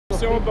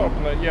все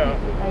удобно, yeah.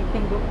 I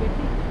can go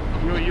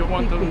pee-pee. You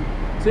want to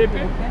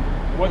pee-pee?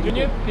 What do you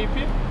need?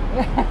 Pee-pee?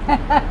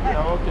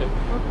 Yeah, okay.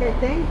 Okay,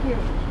 thank you.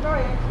 Go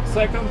ahead.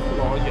 Second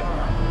floor,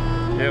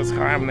 yeah. Yes,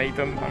 hi, I'm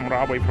Nathan. I'm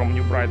Rabbi from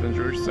New Brighton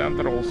Jewish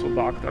Center, also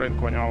doctor in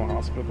Cornell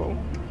Hospital.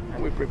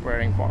 We're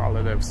preparing for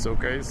holiday of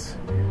Sukkah,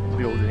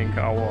 building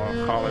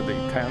our holiday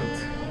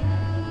tent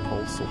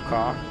called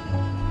Sukkah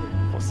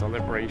for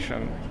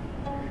celebration,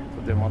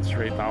 to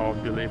demonstrate our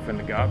belief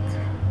in God,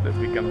 that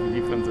we can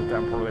live in the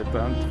temporary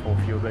tent for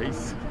a few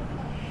days.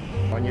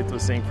 I need to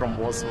think from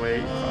both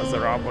ways as a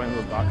rabbi and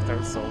a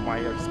doctor, so my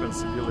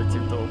responsibility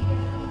to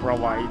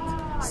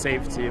provide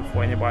safety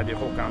for anybody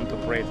who come to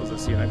pray to the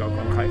synagogue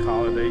on high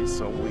holidays,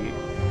 so we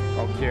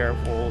are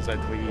careful that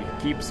we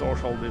keep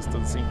social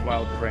distancing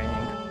while praying.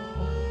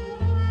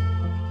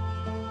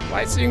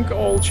 I think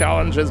all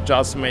challenges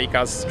just make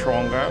us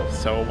stronger,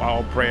 so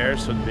our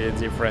prayers should be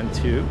different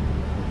too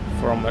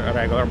from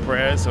regular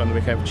prayers. When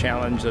we have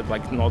challenges,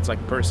 not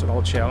like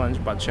personal challenge,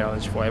 but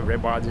challenge for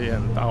everybody,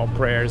 and our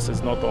prayers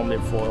is not only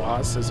for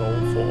us, it's all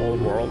for all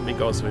world,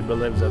 because we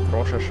believe that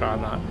Rosh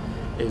Hashanah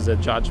is a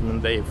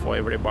judgment day for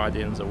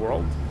everybody in the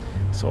world.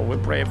 So we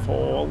pray for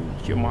all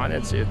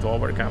humanity to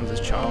overcome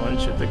this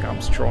challenge, to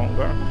become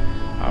stronger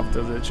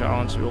after the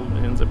challenge will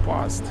be in the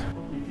past.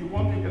 If you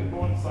want, you can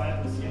go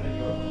inside the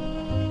synagogue.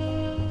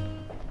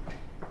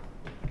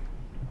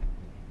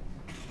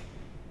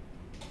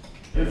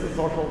 This is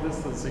social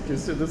distancing. You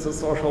see, this is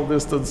social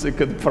distancing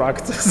in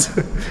practice.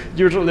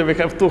 Usually we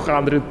have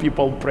 200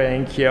 people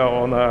praying here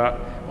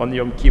on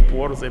Yom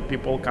Kippur. The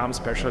people come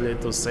specially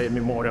to say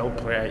memorial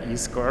prayer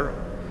Iskar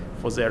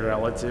for their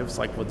relatives,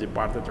 like for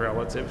departed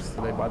relatives.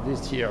 But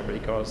this year,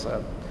 because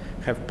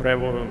have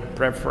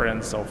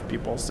preference of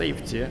people's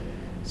safety,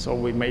 so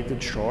we made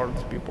it short.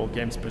 People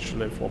came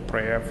specially for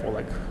prayer for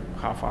like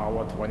half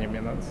hour, 20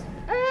 minutes.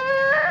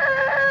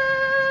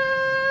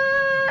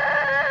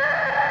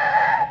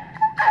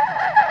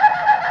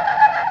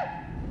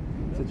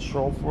 The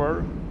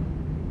shofar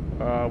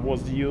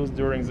was used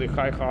during the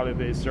high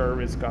holiday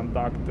service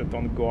conducted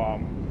on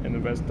Guam in the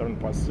Western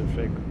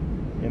Pacific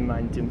in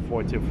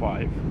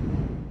 1945.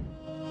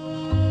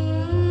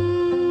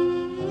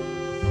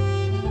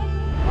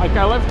 Like,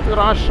 I left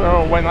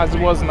Russia when I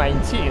was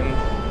 19.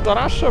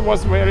 Russia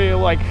was very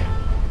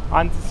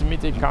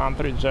anti-Semitic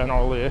country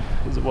generally.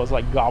 It was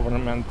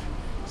government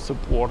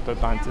supported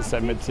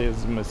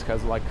anti-Semitism. It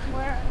has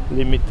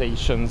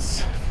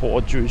limitations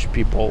for Jewish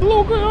people.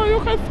 Look, you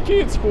have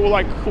kids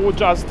who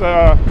just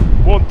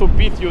want to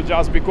beat you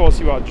just because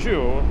you are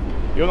Jew.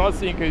 You don't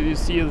think you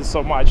see it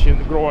so much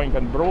growing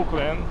in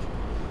Brooklyn,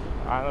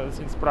 and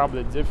it's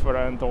probably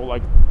different, or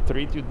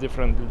treat you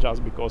differently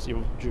just because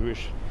you're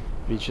Jewish,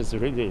 which is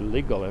really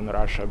illegal in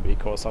Russia,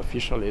 because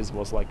officially it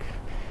was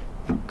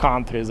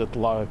countries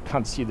that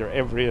consider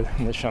every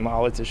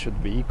nationality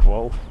should be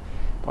equal.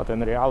 But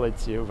in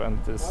reality, when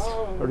this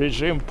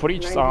regime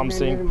preach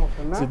something,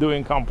 they're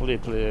doing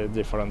completely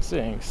different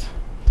things.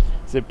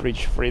 They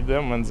preach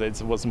freedom, and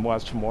it was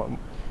much more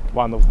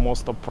one of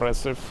most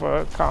oppressive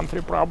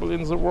country probably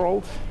in the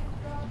world.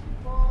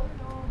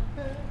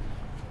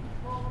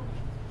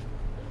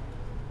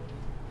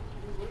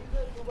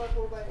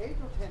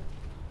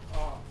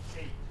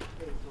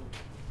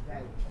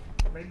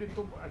 Maybe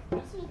too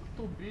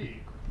big.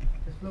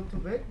 It's not too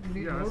big? You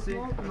need more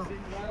salt? No.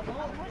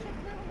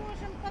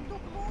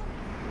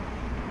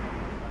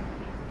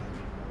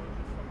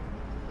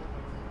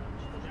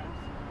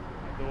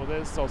 Do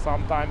this, so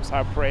sometimes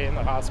I pray in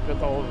a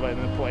hospital, in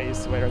a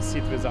place where I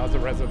sit with other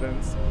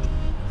residents.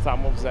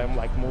 Some of them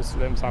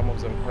Muslims, some of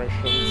them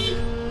Christians,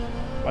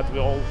 but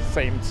we're all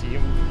same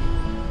team.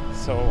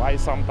 So I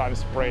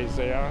sometimes pray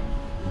there.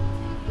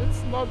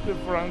 It's not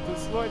different.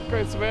 It's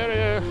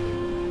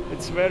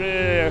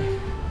very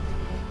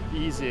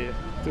easy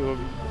to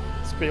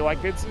speak.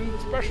 It's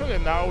especially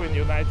now in the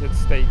United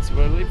States.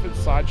 We live in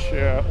such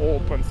an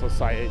open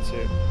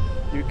society.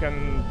 You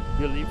can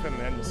believe in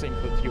anything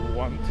that you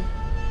want,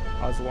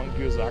 as long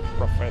as you act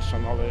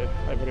professionally.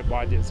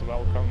 Everybody is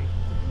welcome.